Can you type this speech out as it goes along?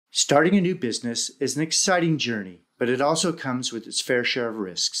Starting a new business is an exciting journey, but it also comes with its fair share of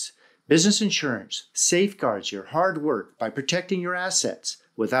risks. Business insurance safeguards your hard work by protecting your assets.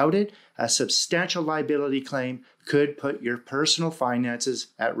 Without it, a substantial liability claim could put your personal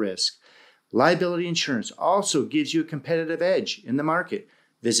finances at risk. Liability insurance also gives you a competitive edge in the market.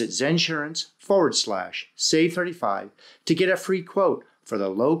 Visit zensurance.com/save35 to get a free quote for the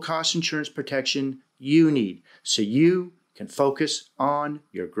low-cost insurance protection you need so you can focus on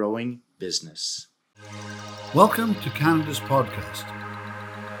your growing business. Welcome to Canada's podcast.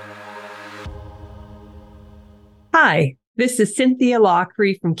 Hi, this is Cynthia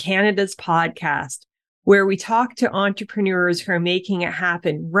Lockery from Canada's podcast, where we talk to entrepreneurs who are making it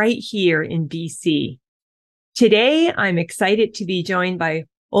happen right here in BC. Today, I'm excited to be joined by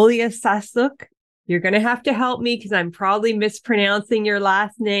Olya Sasuk. You're going to have to help me because I'm probably mispronouncing your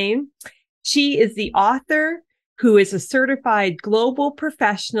last name. She is the author who is a certified global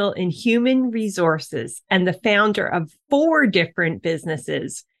professional in human resources and the founder of 4 different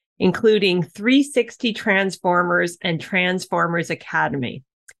businesses, including 360 Transformers and Transformers Academy.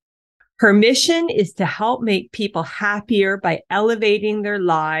 Her mission is to help make people happier by elevating their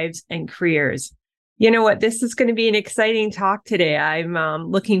lives and careers. You know what? This is going to be an exciting talk today. I'm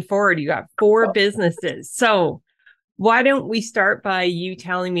looking forward. You got 4 businesses. So why don't we start by you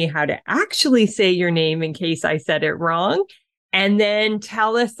telling me how to actually say your name in case I said it wrong, and then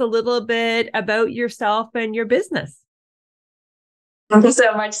tell us a little bit about yourself and your business. Thank you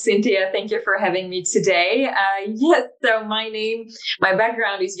so much, Cynthia. Thank you for having me today. So my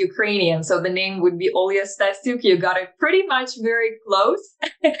background is Ukrainian, so the name would be Olya Stasuk. You got it pretty much very close.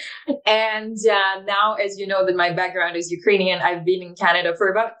 And now, as you know, that my background is Ukrainian, I've been in Canada for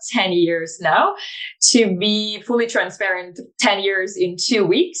about 10 years now. To be fully transparent, 10 years in 2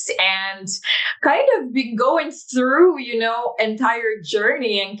 weeks, and kind of been going through, entire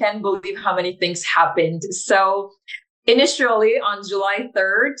journey and can't believe how many things happened. So initially, on July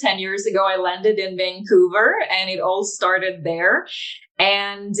 3rd, 10 years ago, I landed in Vancouver and it all started there.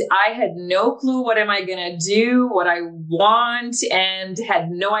 And I had no clue what am I going to do, what I want, and had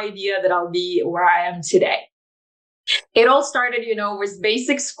no idea that I'll be where I am today. It all started, with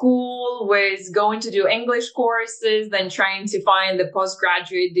basic school, with going to do English courses, then trying to find the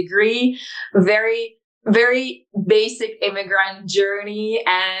postgraduate degree. Very basic immigrant journey.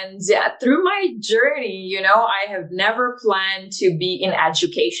 And through my journey, I have never planned to be in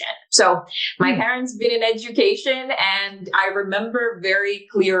education. So my parents been in education, and I remember very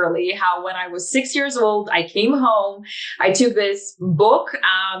clearly how when I was 6 years old, I came home, I took this book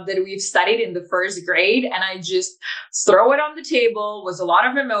that we've studied in the first grade, and I just throw it on the table with a lot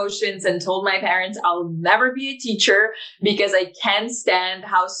of emotions and told my parents I'll never be a teacher because I can't stand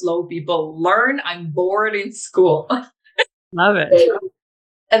how slow people learn. I'm bored in school. Love it.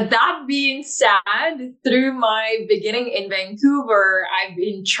 And that being said, through my beginning in Vancouver, I've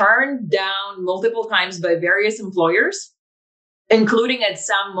been turned down multiple times by various employers, including at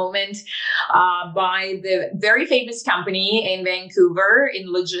some moment by the very famous company in Vancouver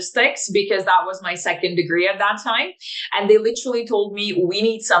in logistics, because that was my second degree at that time. And they literally told me, we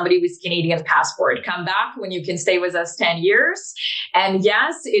need somebody with Canadian passport. Come back when you can stay with us 10 years. And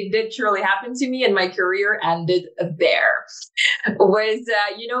yes, it did truly happen to me, and my career ended there. With,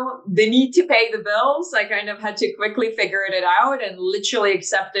 the need to pay the bills, I kind of had to quickly figure it out and literally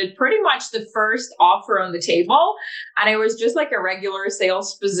accepted pretty much the first offer on the table. And it was just like a regular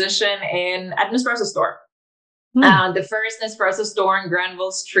sales position at an espresso store. The first Nespresso store in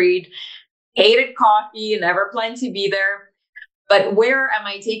Granville Street. Hated coffee, never planned to be there. But where am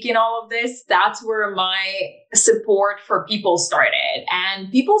I taking all of this? That's where my support for people started. And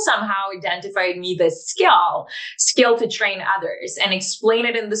people somehow identified me the skill to train others and explain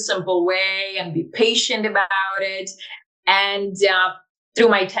it in the simple way and be patient about it. And through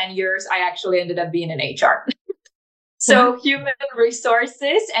my 10 years, I actually ended up being in HR. So human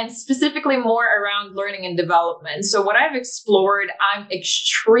resources, and specifically more around learning and development. So what I've explored, I'm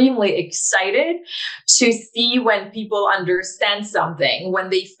extremely excited to see when people understand something, when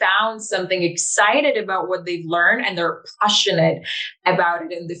they found something, excited about what they've learned, and they're passionate about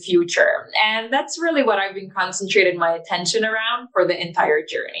it in the future. And that's really what I've been concentrating my attention around for the entire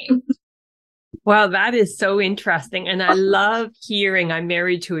journey. Wow, that is so interesting. And I love hearing, I'm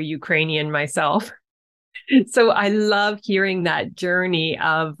married to a Ukrainian myself. So I love hearing that journey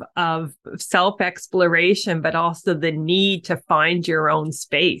of self-exploration, but also the need to find your own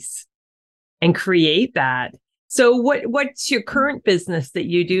space and create that. So what's your current business that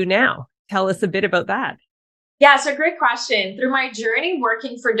you do now? Tell us a bit about that. Yeah, so great question. Through my journey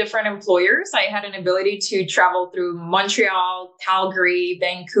working for different employers, I had an ability to travel through Montreal, Calgary,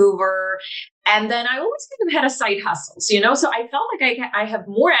 Vancouver, and then I always kind of had a side hustles, so I felt like I have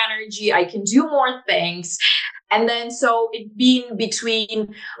more energy, I can do more things. And then so it being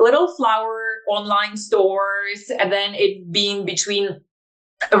between little flower online stores, and then it being between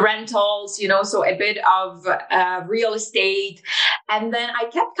rentals, so a bit of real estate. And then I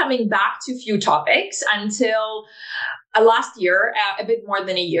kept coming back to a few topics until last year, a bit more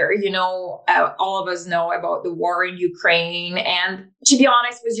than a year. All of us know about the war in Ukraine. And to be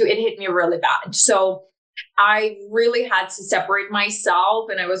honest with you, it hit me really bad. So I really had to separate myself,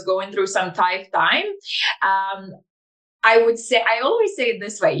 and I was going through some tough time. I always say it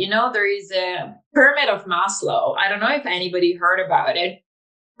this way, there is a pyramid of Maslow. I don't know if anybody heard about it,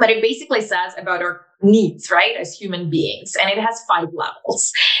 but it basically says about our needs, right, as human beings. And it has 5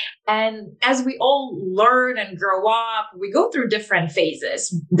 levels. And as we all learn and grow up, we go through different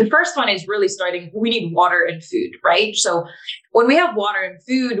phases. The first one is really we need water and food, right? So when we have water and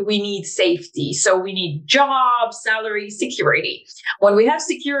food, we need safety. So we need job, salary, security. When we have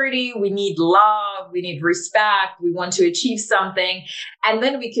security, we need love, we need respect, we want to achieve something. And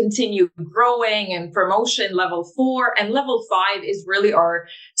then we continue growing and promotion, level 4. And level 5 is really our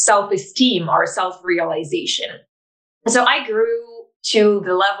self-esteem, our self-realization. So I grew to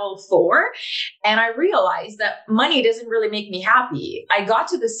the level 4, and I realized that money doesn't really make me happy. I got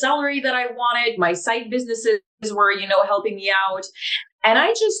to the salary that I wanted. My side businesses were, helping me out. And I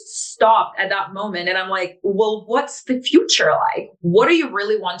just stopped at that moment, and I'm like, well, what's the future like? What do you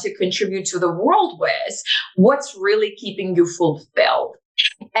really want to contribute to the world with? What's really keeping you fulfilled?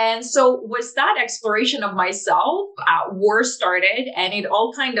 And so with that exploration of myself, war started, and it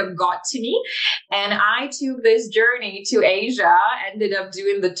all kind of got to me. And I took this journey to Asia, ended up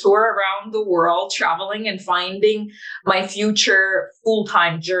doing the tour around the world, traveling and finding my future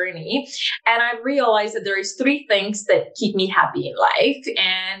full-time journey. And I realized that there is 3 things that keep me happy in life.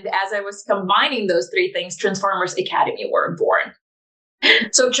 And as I was combining those 3 things, Transformers Academy were born.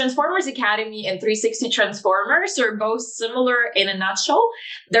 So Transformers Academy and 360 Transformers are both similar in a nutshell.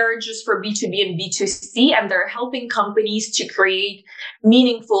 They're just for B2B and B2C, and they're helping companies to create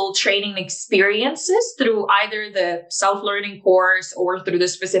meaningful training experiences through either the self-learning course or through the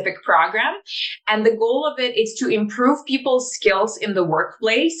specific program. And the goal of it is to improve people's skills in the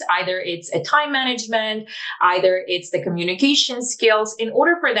workplace. Either it's a time management, either it's the communication skills, in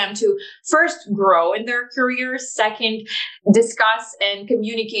order for them to first grow in their careers, second, discuss and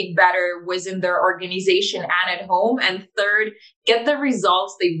communicate better within their organization and at home, and third, get the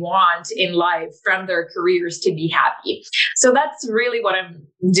results they want in life from their careers to be happy. So that's really what I'm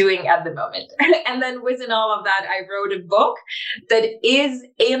doing at the moment. And then within all of that, I wrote a book that is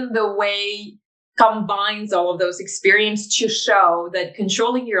in the way combines all of those experiences to show that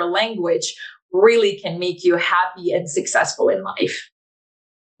controlling your language really can make you happy and successful in life.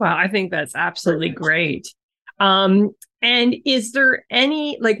 Wow, I think that's absolutely great. And is there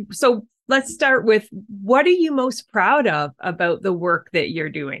any, so let's start with, what are you most proud of about the work that you're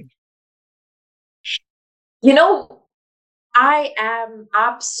doing? I am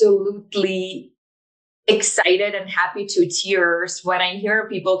absolutely excited and happy to tears when I hear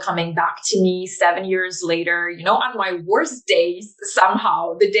people coming back to me 7 years later, on my worst days,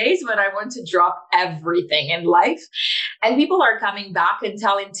 somehow, the days when I want to drop everything in life. And people are coming back and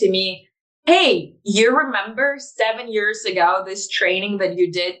telling to me, hey, you remember 7 years ago, this training that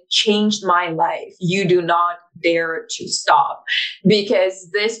you did changed my life. You do not dare to stop, because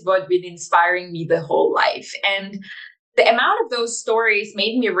this book been inspiring me the whole life. And the amount of those stories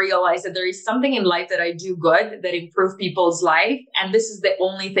made me realize that there is something in life that I do good that improve people's life. And this is the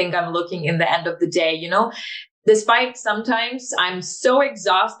only thing I'm looking in the end of the day, Despite sometimes I'm so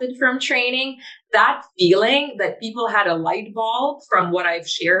exhausted from training, that feeling that people had a light bulb from what I've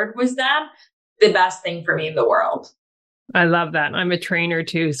shared with them, the best thing for me in the world. I love that. I'm a trainer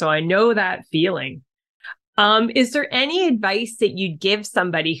too, so I know that feeling. Is there any advice that you'd give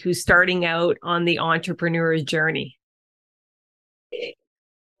somebody who's starting out on the entrepreneur's journey?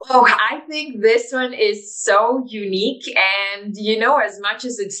 Oh, I think this one is so unique. And, as much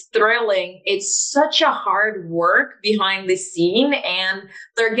as it's thrilling, it's such a hard work behind the scene. And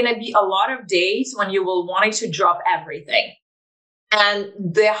there are going to be a lot of days when you will want to drop everything. And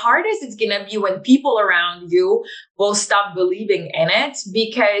the hardest it's going to be when people around you will stop believing in it,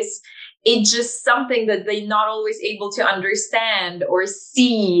 because It's just something that they're not always able to understand or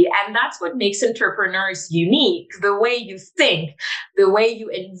see. And that's what makes entrepreneurs unique. The way you think, the way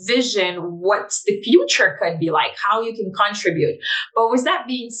you envision what the future could be like, how you can contribute. But with that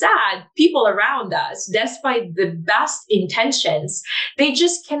being said, people around us, despite the best intentions, they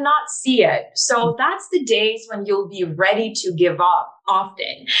just cannot see it. So that's the days when you'll be ready to give up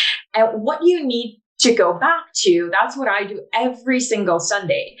often. And what you need to go back to, that's what I do every single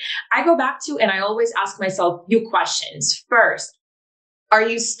Sunday. I go back to, and I always ask myself a few questions. First, are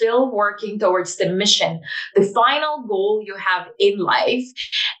you still working towards the mission, the final goal you have in life,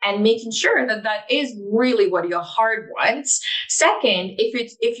 and making sure that that is really what your heart wants? Second,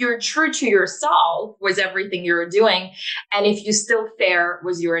 if you're true to yourself with everything you're doing, and if you still fair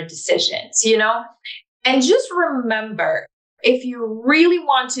with your decisions, and just remember, if you really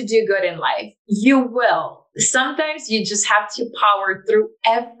want to do good in life, you will. Sometimes you just have to power through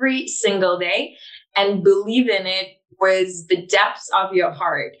every single day and believe in it with the depths of your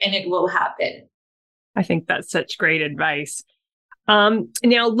heart, and it will happen. I think that's such great advice.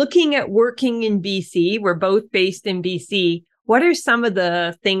 Now, looking at working in BC, we're both based in BC. What are some of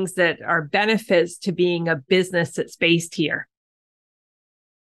the things that are benefits to being a business that's based here?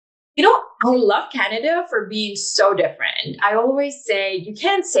 I love Canada for being so different. I always say, you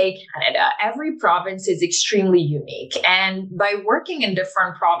can't say Canada. Every province is extremely unique. And by working in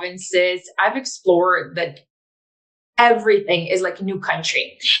different provinces, I've explored that everything is like a new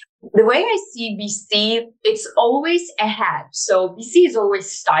country. The way I see BC, it's always ahead. So BC is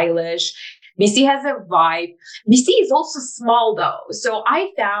always stylish. BC has a vibe. BC is also small though. So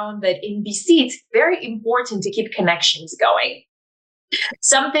I found that in BC, it's very important to keep connections going.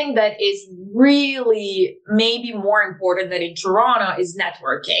 Something that is really maybe more important than in Toronto is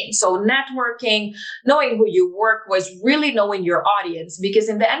networking. So networking, knowing who you work with, really knowing your audience, because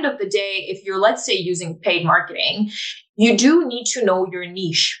in the end of the day, if you're, let's say, using paid marketing, you do need to know your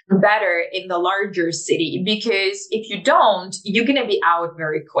niche better in the larger city, because if you don't, you're going to be out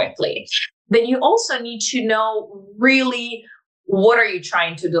very quickly. Then you also need to know really what are you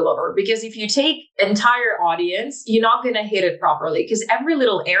trying to deliver? Because if you take entire audience, you're not going to hit it properly, because every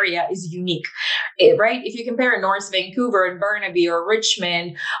little area is unique, right? If you compare North Vancouver and Burnaby or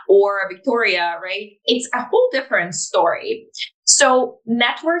Richmond or Victoria, right? It's a whole different story. So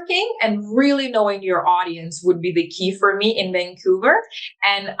networking and really knowing your audience would be the key for me in Vancouver.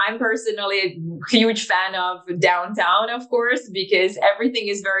 And I'm personally a huge fan of downtown, of course, because everything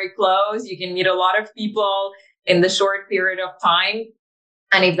is very close. You can meet a lot of people in the short period of time.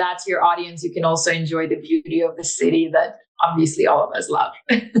 And if that's your audience, you can also enjoy the beauty of the city that obviously all of us love.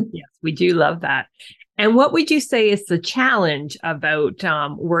 Yes, we do love that. And what would you say is the challenge about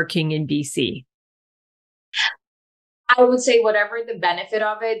working in BC? I would say whatever the benefit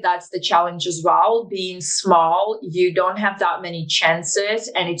of it, that's the challenge as well. Being small, you don't have that many chances,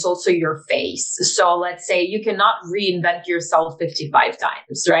 and it's also your face. So let's say you cannot reinvent yourself 55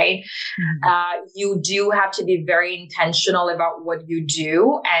 times, right? Mm-hmm. You do have to be very intentional about what you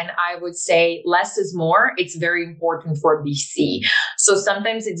do. And I would say less is more. It's very important for BC. So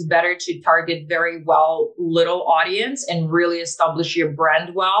sometimes it's better to target very well little audience and really establish your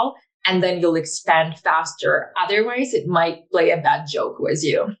brand well. And then you'll expand faster. Otherwise, it might play a bad joke with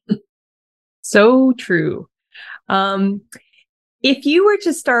you. So true. If you were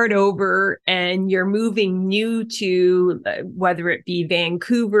to start over and you're moving new to whether it be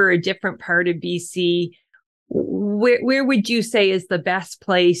Vancouver or a different part of BC, where would you say is the best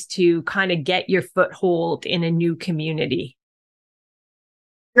place to kind of get your foothold in a new community?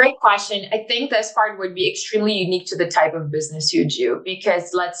 Great question. I think this part would be extremely unique to the type of business you do, because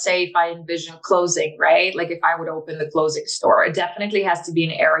let's say if I envision clothing, right? Like if I would open the clothing store, it definitely has to be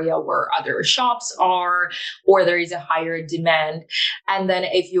an area where other shops are, or there is a higher demand. And then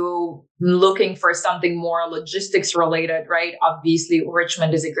if you're looking for something more logistics related, right? Obviously,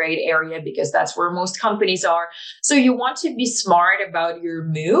 Richmond is a great area because that's where most companies are. So you want to be smart about your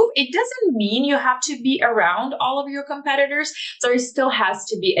move. It doesn't mean you have to be around all of your competitors. There still has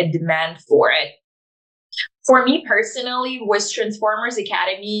to be a demand for it. For me personally, with Transformers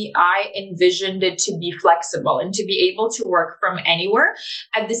Academy, I envisioned it to be flexible and to be able to work from anywhere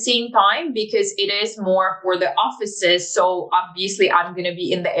at the same time, because it is more for the offices. So obviously I'm going to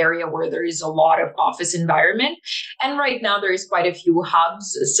be in the area where there is a lot of office environment. And right now there is quite a few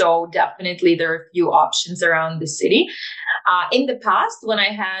hubs. So definitely there are a few options around the city. In the past, when I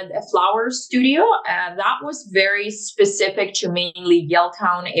had a flower studio, that was very specific to mainly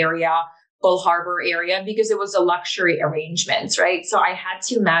Yaletown area, Bull Harbor area, because it was a luxury arrangements, right? So I had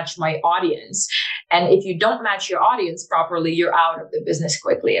to match my audience. And if you don't match your audience properly, you're out of the business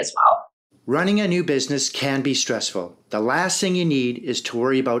quickly as well. Running a new business can be stressful. The last thing you need is to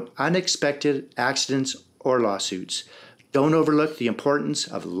worry about unexpected accidents or lawsuits. Don't overlook the importance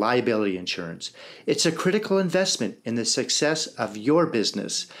of liability insurance. It's a critical investment in the success of your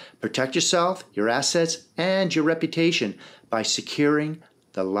business. Protect yourself, your assets, and your reputation by securing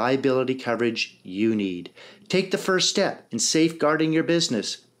the liability coverage you need. Take the first step in safeguarding your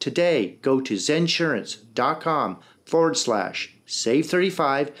business. Today, go to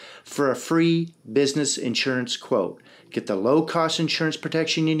zensurance.com/save35 for a free business insurance quote. Get the low-cost insurance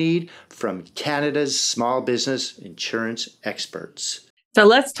protection you need from Canada's small business insurance experts. So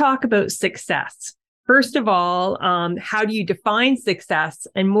let's talk about success. First of all, how do you define success?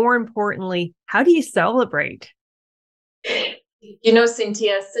 And more importantly, how do you celebrate? You know,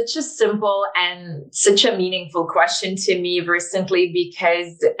 Cynthia, such a simple and such a meaningful question to me recently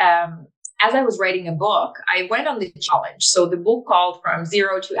because as I was writing a book, I went on the challenge. So the book called From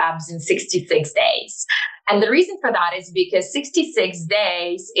Zero to Abs in 66 Days. And the reason for that is because 66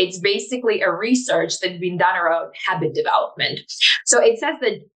 days, it's basically a research that's been done around habit development. So it says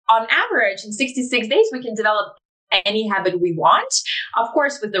that on average, in 66 days, we can develop any habit we want, of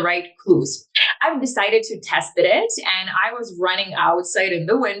course, with the right clues. I've decided to test it, and I was running outside in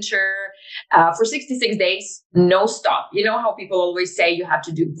the winter for 66 days, no stop. You know how people always say you have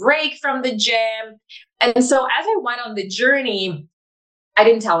to do break from the gym. And so as I went on the journey, I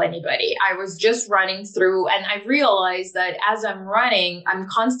didn't tell anybody. I was just running through, and I realized that as I'm running, I'm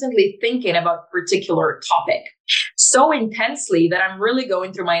constantly thinking about a particular topic so intensely that I'm really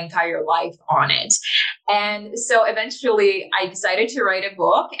going through my entire life on it. And so eventually I decided to write a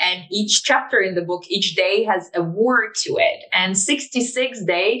book, and each chapter in the book, each day has a word to it. And 66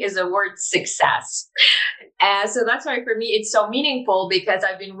 day is a word success. So that's why for me, it's so meaningful because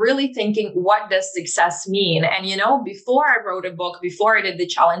I've been really thinking, what does success mean? And, you know, before I wrote a book, before I did the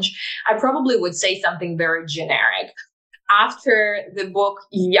challenge, I probably would say something very generic. After the book,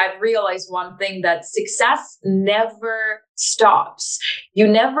 I realized one thing, that success never stops. You're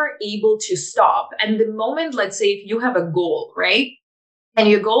never able to stop. And the moment, let's say, if you have a goal, right? And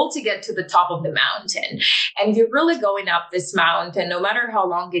your goal to get to the top of the mountain, and you're really going up this mountain, no matter how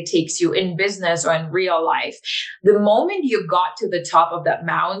long it takes you in business or in real life, the moment you got to the top of that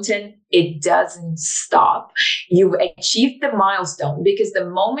mountain, it doesn't stop. You've achieved the milestone because the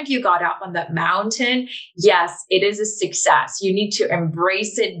moment you got up on that mountain, yes, it is a success. You need to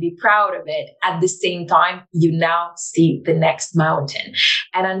embrace it, be proud of it. At the same time, you now see the next mountain.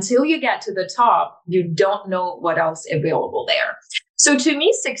 And until you get to the top, you don't know what else is available there. So to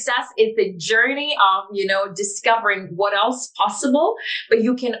me, success is the journey of, you know, discovering what else is possible, but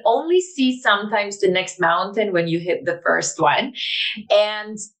you can only see sometimes the next mountain when you hit the first one.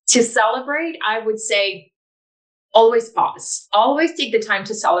 And to celebrate, I would say, always pause, always take the time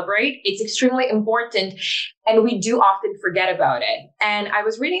to celebrate. It's extremely important. And we do often forget about it. And I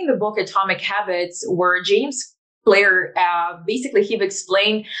was reading the book Atomic Habits, where James Clear, basically he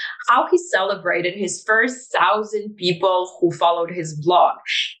explained how he celebrated his first 1,000 people who followed his blog.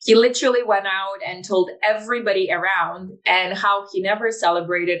 He literally went out and told everybody around, and how he never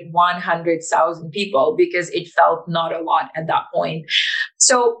celebrated 100,000 people because it felt not a lot at that point.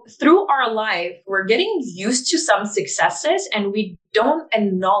 So through our life, we're getting used to some successes, and we don't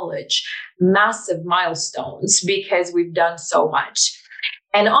acknowledge massive milestones because we've done so much.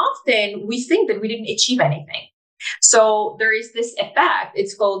 And often we think that we didn't achieve anything. So there is this effect,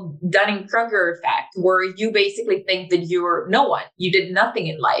 it's called Dunning-Kruger effect, where you basically think that you're no one, you did nothing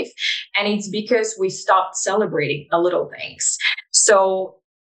in life. And it's because we stopped celebrating the little things. So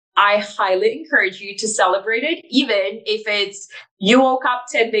I highly encourage you to celebrate it, even if it's you woke up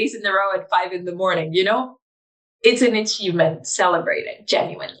 10 days in a row at 5 a.m, you know, it's an achievement. Celebrate it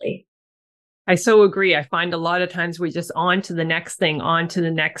genuinely. I so agree. I find a lot of times we just on to the next thing, on to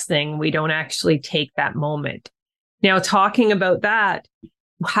the next thing. We don't actually take that moment. Now, talking about that,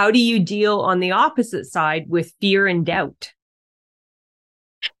 how do you deal on the opposite side with fear and doubt?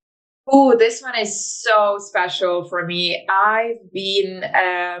 Oh, this one is so special for me. I've been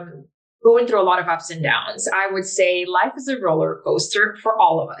going through a lot of ups and downs. I would say life is a roller coaster for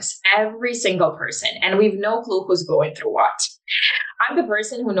all of us, every single person, and we've no clue who's going through what. I'm the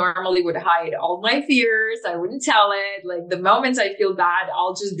person who normally would hide all my fears. I wouldn't tell it. Like the moments I feel bad,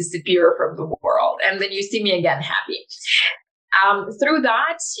 I'll just disappear from the world. And then you see me again happy. Through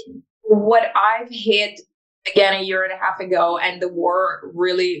that, what I've hit again a year and a half ago, and the war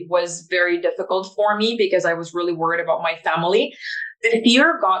really was very difficult for me because I was really worried about my family. The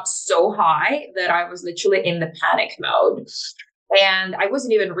fear got so high that I was literally in the panic mode. And I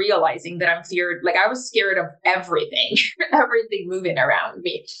wasn't even realizing that I'm feared. Like I was scared of everything, everything moving around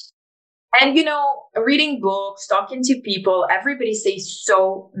me. And, reading books, talking to people, everybody says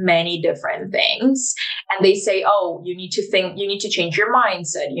so many different things. And they say, oh, you need to change your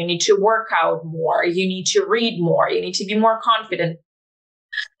mindset. You need to work out more. You need to read more. You need to be more confident.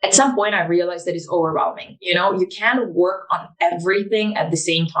 At some point, I realized that it's overwhelming. You can't work on everything at the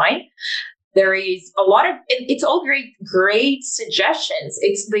same time. There is a lot of, it's all great suggestions.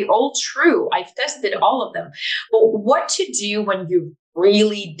 They're all true. I've tested all of them. But what to do when you're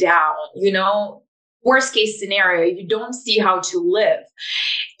really down, worst case scenario, you don't see how to live.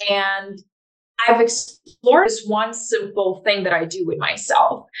 And I've explored this one simple thing that I do with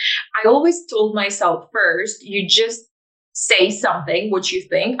myself. I always told myself first, you just say something, what you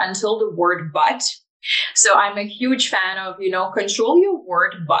think, until the word but. So I'm a huge fan of, control your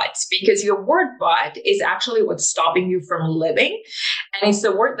word but, because your word but is actually what's stopping you from living. And it's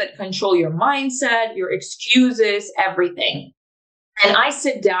the word that control your mindset, your excuses, everything. And I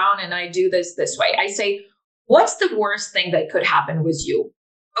sit down and I do this way. I say, what's the worst thing that could happen with you?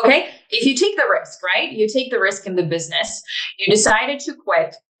 Okay. If you take the risk, right? You take the risk in the business, you decided to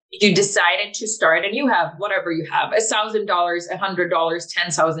quit. You decided to start and you have whatever you have, $1,000, $100,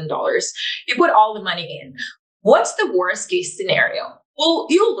 $10,000. You put all the money in. What's the worst case scenario? Well,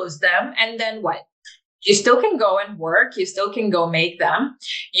 you'll lose them. And then what? You still can go and work. You still can go make them.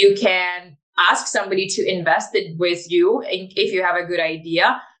 You can ask somebody to invest it with you. If you have a good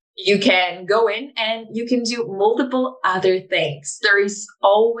idea, you can go in and you can do multiple other things. There is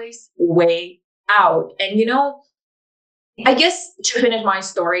always a way out. And I guess to finish my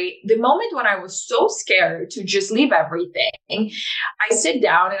story, the moment when I was so scared to just leave everything, I sit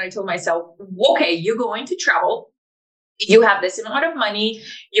down and I told myself, okay, you're going to travel. You have this amount of money.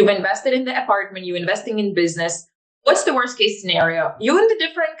 You've invested in the apartment. You're investing in business. What's the worst case scenario? You're in a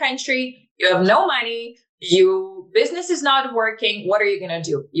different country. You have no money. Your business is not working. What are you going to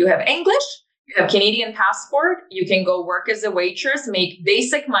do? You have English. You have Canadian passport. You can go work as a waitress, make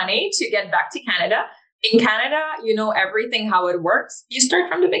basic money to get back to Canada. In Canada, you know everything, how it works. You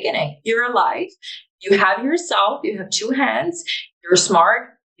start from the beginning. You're alive. You have yourself. You have two hands. You're smart.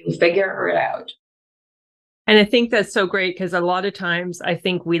 You'll figure it out. And I think that's so great because a lot of times I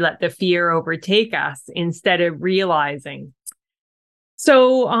think we let the fear overtake us instead of realizing.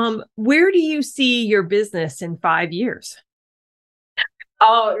 So where do you see your business in 5 years?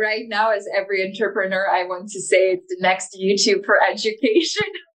 Oh, right now, as every entrepreneur, I want to say it's the next YouTube for education.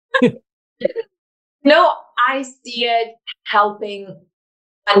 No, I see it helping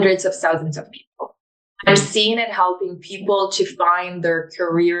hundreds of thousands of people. I'm seeing it helping people to find their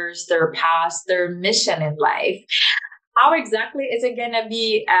careers, their paths, their mission in life. How exactly is it going to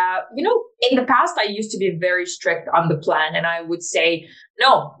be? In the past, I used to be very strict on the plan and I would say,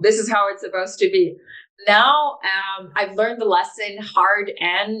 no, this is how it's supposed to be. Now, I've learned the lesson hard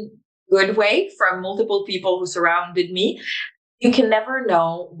and good way from multiple people who surrounded me. You can never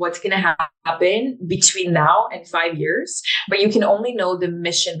know what's going to happen between now and 5 years, but you can only know the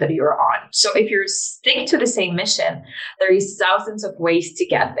mission that you're on. So if you stick to the same mission, there is thousands of ways to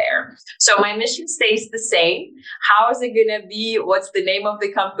get there. So my mission stays the same. How is it going to be? What's the name of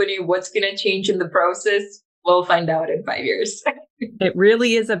the company? What's going to change in the process? We'll find out in 5 years. It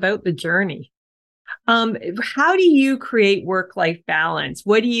really is about the journey. How do you create work-life balance?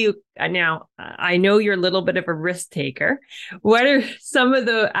 What do you, now, I know you're a little bit of a risk taker. What are some of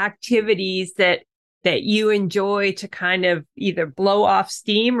the activities that you enjoy to kind of either blow off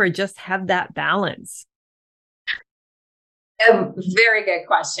steam or just have that balance? A very good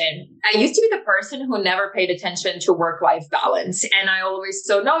question. I used to be the person who never paid attention to work-life balance. And I always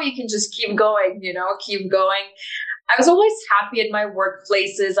thought, no, you can just keep going, keep going. I was always happy at my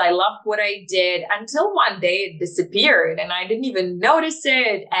workplaces. I loved what I did until one day it disappeared and I didn't even notice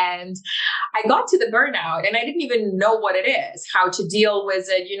it. And I got to the burnout and I didn't even know what it is, how to deal with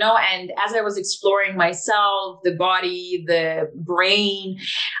it, and as I was exploring myself, the body, the brain,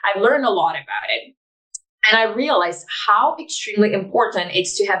 I learned a lot about it. And I realized how extremely important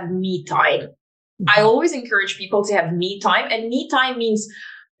it's to have me time. I always encourage people to have me time, and me time means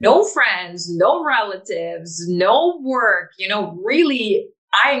no friends, no relatives, no work. Really,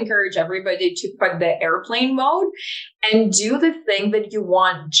 I encourage everybody to put the airplane mode and do the thing that you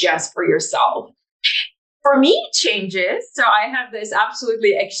want just for yourself. For me, it changes. So I have this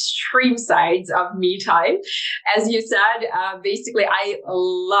absolutely extreme sides of me time. As you said, basically, I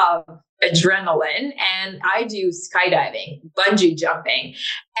love adrenaline and I do skydiving, bungee jumping,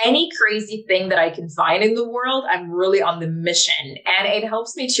 any crazy thing that I can find in the world. I'm really on the mission and it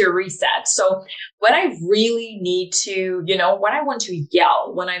helps me to reset. So when I really need to, when I want to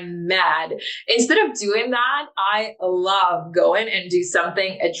yell, when I'm mad, instead of doing that, I love going and do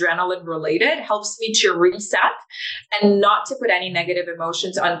something adrenaline related. Helps me to reset and not to put any negative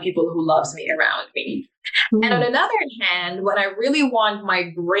emotions on people who loves me around me. And on another hand, when I really want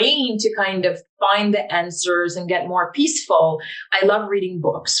my brain to kind of find the answers and get more peaceful, I love reading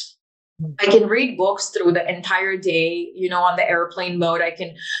books. I can read books through the entire day, on the airplane mode. I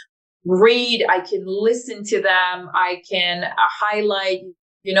can read, I can listen to them, I can highlight,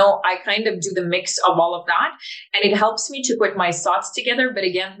 I kind of do the mix of all of that. And it helps me to put my thoughts together. But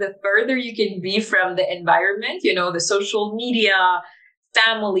again, the further you can be from the environment, the social media,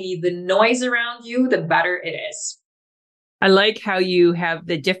 family, the noise around you, the better it is. I like how you have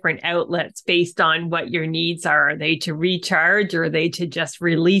the different outlets based on what your needs are. Are they to recharge, or are they to just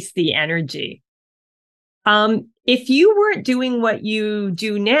release the energy? If you weren't doing what you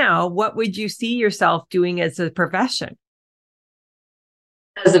do now, what would you see yourself doing as a profession?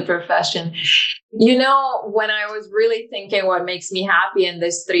 As a profession, when I was really thinking what makes me happy, and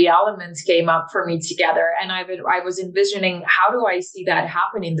these three elements came up for me together, and I was envisioning, how do I see that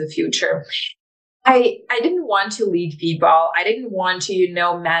happen in the future? I didn't want to lead people. I didn't want to,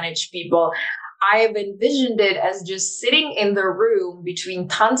 manage people. I've envisioned it as just sitting in the room between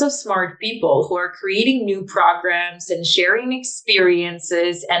tons of smart people who are creating new programs and sharing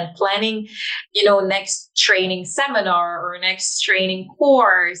experiences and planning, next training seminar or next training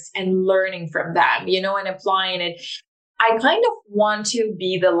course, and learning from them, and applying it. I kind of want to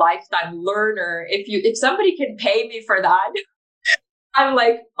be the lifetime learner. If somebody can pay me for that, I'm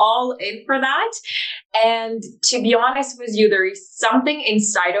like all in for that. And to be honest with you, there is something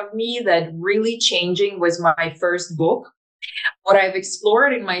inside of me that really changing was my first book. What I've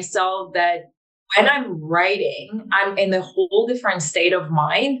explored in myself, that when I'm writing, I'm in a whole different state of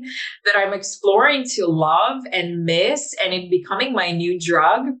mind that I'm exploring to love and miss, and it becoming my new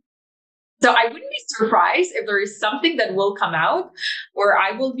drug. So I wouldn't be surprised if there is something that will come out where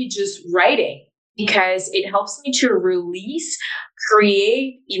I will be just writing, because it helps me to release,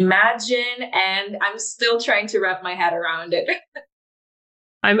 create, imagine, and I'm still trying to wrap my head around it.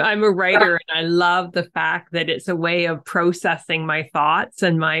 I'm a writer, and I love the fact that it's a way of processing my thoughts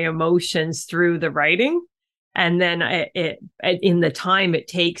and my emotions through the writing. And then in the time it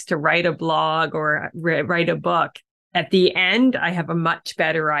takes to write a blog or write a book, at the end, I have a much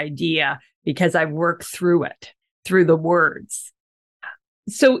better idea because I've worked through it, through the words.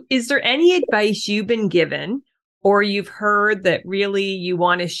 So is there any advice you've been given or you've heard that really you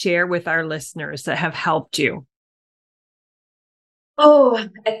want to share with our listeners that have helped you? Oh,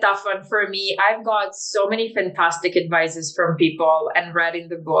 a tough one for me. I've got so many fantastic advices from people and read in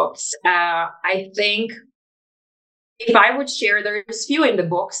the books. I think if I would share, there's few in the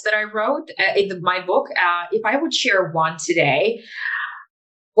books that I wrote my book. If I would share one today,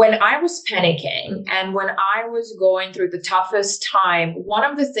 when I was panicking and when I was going through the toughest time, one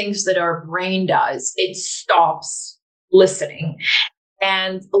of the things that our brain does, it stops listening.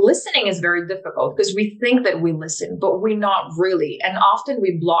 And listening is very difficult because we think that we listen, but we're not really. And often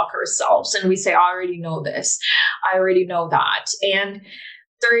we block ourselves and we say, I already know this. I already know that. And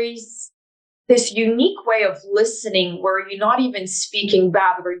there is this unique way of listening where you're not even speaking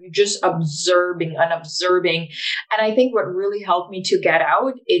back, where you're just observing and observing. And I think what really helped me to get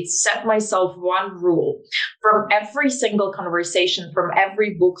out, is set myself one rule from every single conversation, from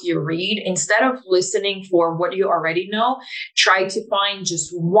every book you read. Instead of listening for what you already know, try to find just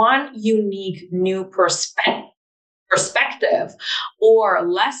one unique new perspective or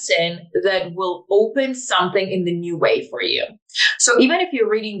lesson that will open something in the new way for you. So even if you're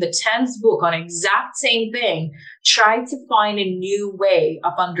reading the 10th book on exact same thing, try to find a new way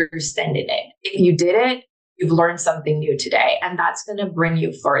of understanding it. If you did it, you've learned something new today, and that's going to bring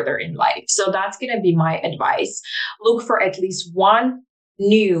you further in life. So that's going to be my advice. Look for at least one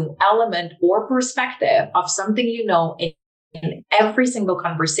new element or perspective of something you know in every single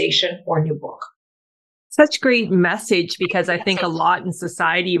conversation or new book. Such great message, because I think a lot in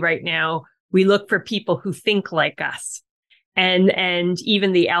society right now, we look for people who think like us. And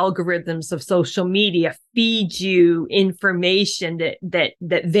even the algorithms of social media feed you information that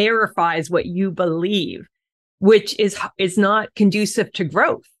verifies what you believe, which is not conducive to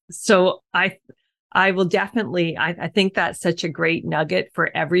growth. So I will definitely, I think that's such a great nugget for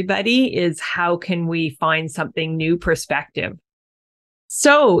everybody, is how can we find something new perspective?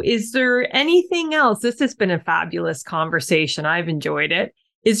 So is there anything else? This has been a fabulous conversation. I've enjoyed it.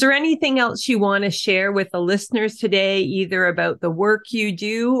 Is there anything else you want to share with the listeners today, either about the work you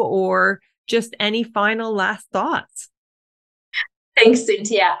do or just any final last thoughts? Thanks,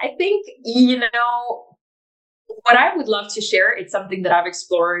 Cynthia. I think, what I would love to share, it's something that I've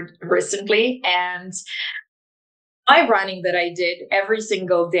explored recently. And my running that I did every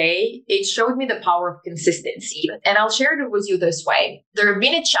single day, it showed me the power of consistency. And I'll share it with you this way. There have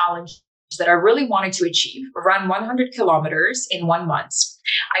been a challenge that I really wanted to achieve, run 100 kilometers in 1 month.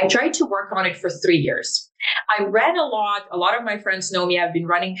 I tried to work on it for 3 years. I ran a lot. A lot of my friends know me. I've been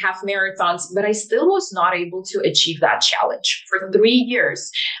running half marathons, but I still was not able to achieve that challenge for 3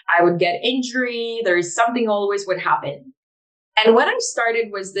 years. I would get injury. There is something always would happen. And when I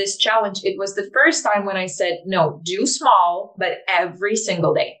started with this challenge, it was the first time when I said, no, do small, but every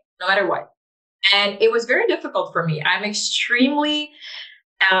single day, no matter what. And it was very difficult for me. I'm extremely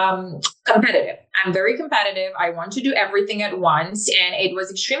competitive. I'm very competitive. I want to do everything at once. And it was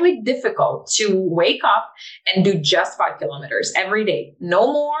extremely difficult to wake up and do just 5 kilometers every day.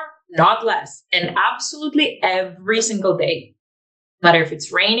 No more, not less. And absolutely every single day. No matter if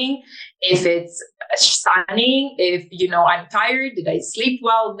it's raining, if it's sunny, if, I'm tired, did I sleep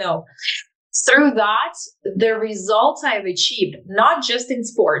well? No. Through that, the results I've achieved, not just in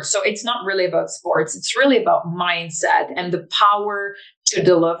sports. So it's not really about sports. It's really about mindset and the power to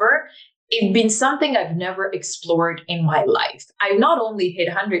deliver. It's been something I've never explored in my life. I not only hit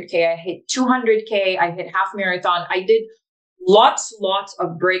 100K, I hit 200K, I hit half marathon. I did lots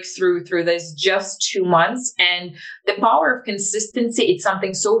of breakthrough through this just 2 months. And the power of consistency, it's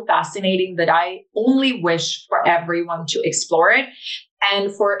something so fascinating that I only wish for everyone to explore it.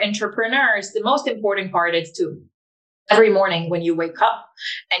 And for entrepreneurs, the most important part is to every morning when you wake up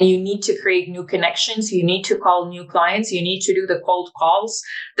and you need to create new connections, you need to call new clients, you need to do the cold calls.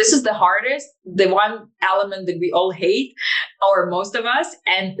 This is the hardest, the one element that we all hate, or most of us.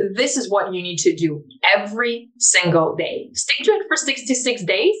 And this is what you need to do every single day. Stick to it for 66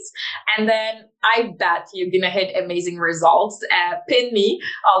 days. And then I bet you're going to hit amazing results. Pin me.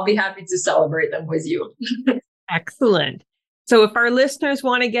 I'll be happy to celebrate them with you. Excellent. So if our listeners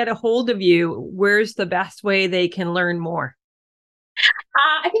want to get a hold of you, where's the best way they can learn more?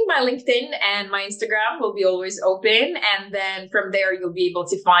 I think my LinkedIn and my Instagram will be always open. And then from there, you'll be able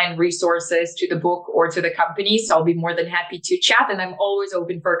to find resources to the book or to the company. So I'll be more than happy to chat. And I'm always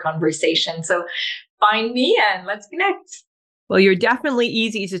open for a conversation. So find me and let's connect. Well, you're definitely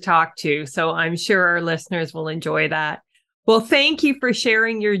easy to talk to. So I'm sure our listeners will enjoy that. Well, thank you for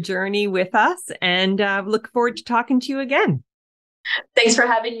sharing your journey with us and look forward to talking to you again. Thanks for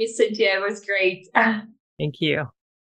having me, Cynthia. It was great. Thank you.